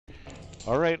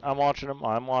Alright, I'm watching him.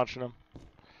 I'm watching him.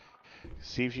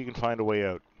 See if you can find a way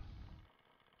out.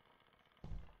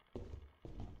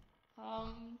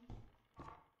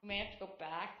 We may have to go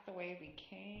back the way we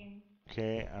came.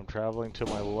 Okay, I'm traveling to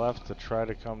my left to try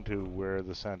to come to where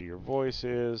the sound of your voice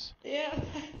is. Yeah.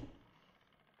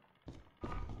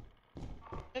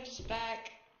 It's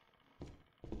back.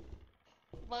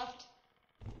 Left.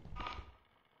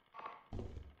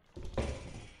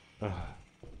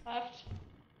 Left.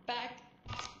 Back.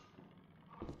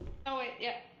 Oh wait,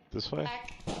 yeah. This way?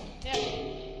 Back. Yeah.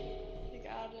 You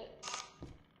got it.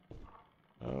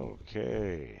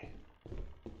 Okay.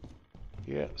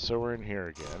 Yeah, so we're in here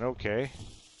again. Okay.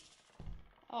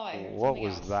 Oh, I heard What something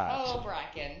was else. that? Oh,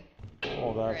 bracken.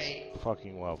 Oh, that's Great.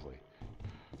 fucking lovely.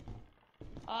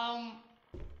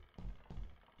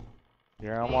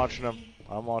 Yeah, I'm watching him.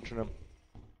 I'm watching him.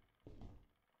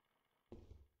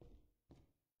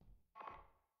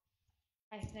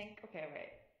 I think. Okay, wait.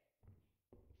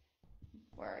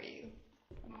 Where are you?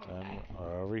 I'm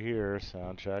over here.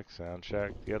 Sound check. Sound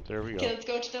check. Yep, there we go. Okay, let's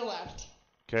go to the left.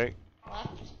 Okay.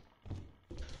 Left.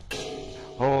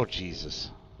 Oh, Jesus.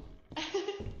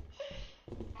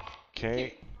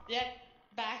 Okay. Yep.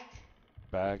 Back.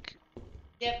 Back.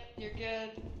 Yep, you're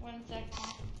good. 1 second.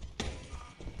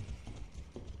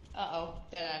 Uh-oh.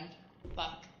 Dead end.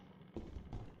 Fuck.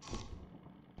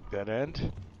 Dead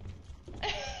end?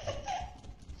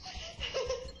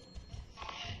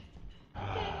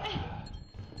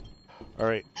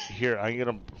 Alright, here, I'm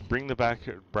gonna bring the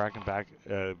bracken back,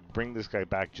 bring this guy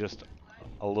back just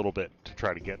a little bit to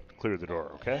try to clear the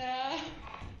door, okay? Yeah.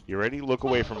 You ready? Look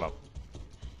away from him.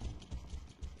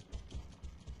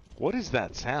 What is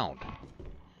that sound?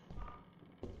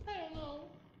 I don't know.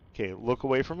 Okay, look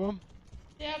away from him.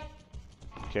 Yep.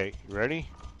 Okay, you ready?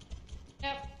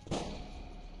 Yep.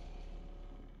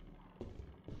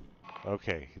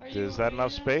 Okay, Are is that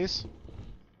enough space?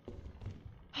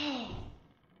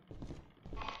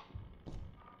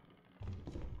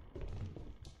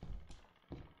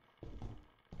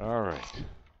 All right.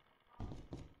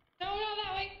 No, not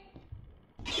that way.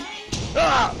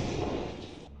 Ah!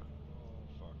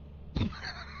 Oh, fuck.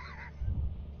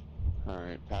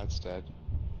 Alright, Pat's dead.